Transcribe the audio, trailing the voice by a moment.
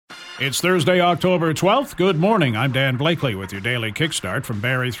It's Thursday, October 12th. Good morning. I'm Dan Blakely with your daily kickstart from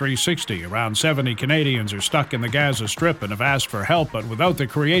Barrie 360. Around 70 Canadians are stuck in the Gaza Strip and have asked for help, but without the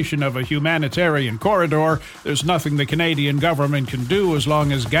creation of a humanitarian corridor, there's nothing the Canadian government can do as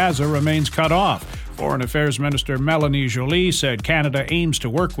long as Gaza remains cut off. Foreign Affairs Minister Melanie Joly said Canada aims to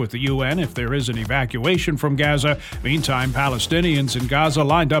work with the UN if there is an evacuation from Gaza. Meantime, Palestinians in Gaza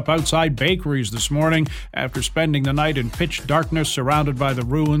lined up outside bakeries this morning after spending the night in pitch darkness surrounded by the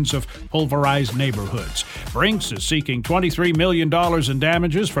ruins of pulverized neighborhoods. Brinks is seeking $23 million in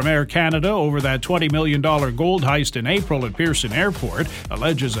damages from Air Canada over that $20 million gold heist in April at Pearson Airport.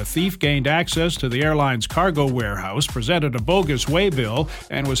 Alleges a thief gained access to the airline's cargo warehouse, presented a bogus waybill,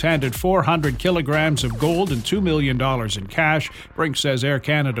 and was handed 400 kilograms of gold and $2 million in cash. Brinks says Air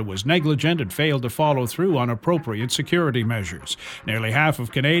Canada was negligent and failed to follow through on appropriate security measures. Nearly half of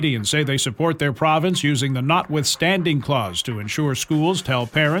Canadians say they support their province using the notwithstanding clause to ensure schools tell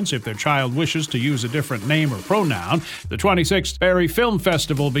parents if their child wishes to use a different name or pronoun. The 26th Barrie Film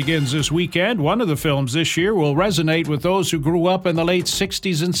Festival begins this weekend. One of the films this year will resonate with those who grew up in the late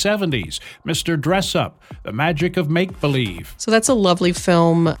 60s and 70s. Mr. Dress Up, The Magic of Make-Believe. So that's a lovely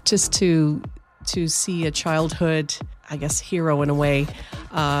film just to see a childhood, I guess, hero in a way,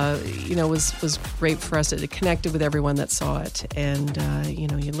 was great for us. It connected with everyone that saw it. And,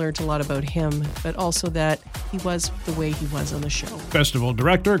 you learned a lot about him, but also that he was the way he was on the show. Festival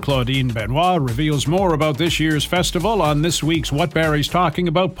director Claudine Benoit reveals more about this year's festival on this week's What Barrie's Talking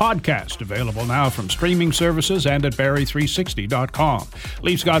About podcast, available now from streaming services and at Barrie360.com.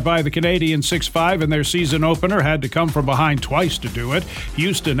 Leafs got by the Canadiens 6-5 in their season opener, had to come from behind twice to do it.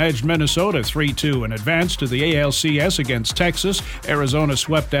 Houston edged Minnesota 3-2 and advanced to the ALCS against Texas. Arizona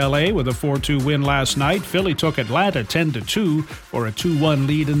swept LA with a 4-2 win last night. Philly took Atlanta 10-2 for a 2-1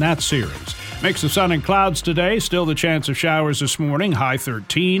 lead in that series. Mix of sun and clouds today. Still the chance of showers this morning. High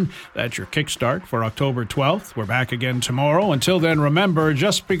 13. That's your kickstart for October 12th. We're back again tomorrow. Until then, remember,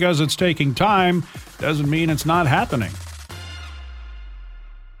 just because it's taking time doesn't mean it's not happening.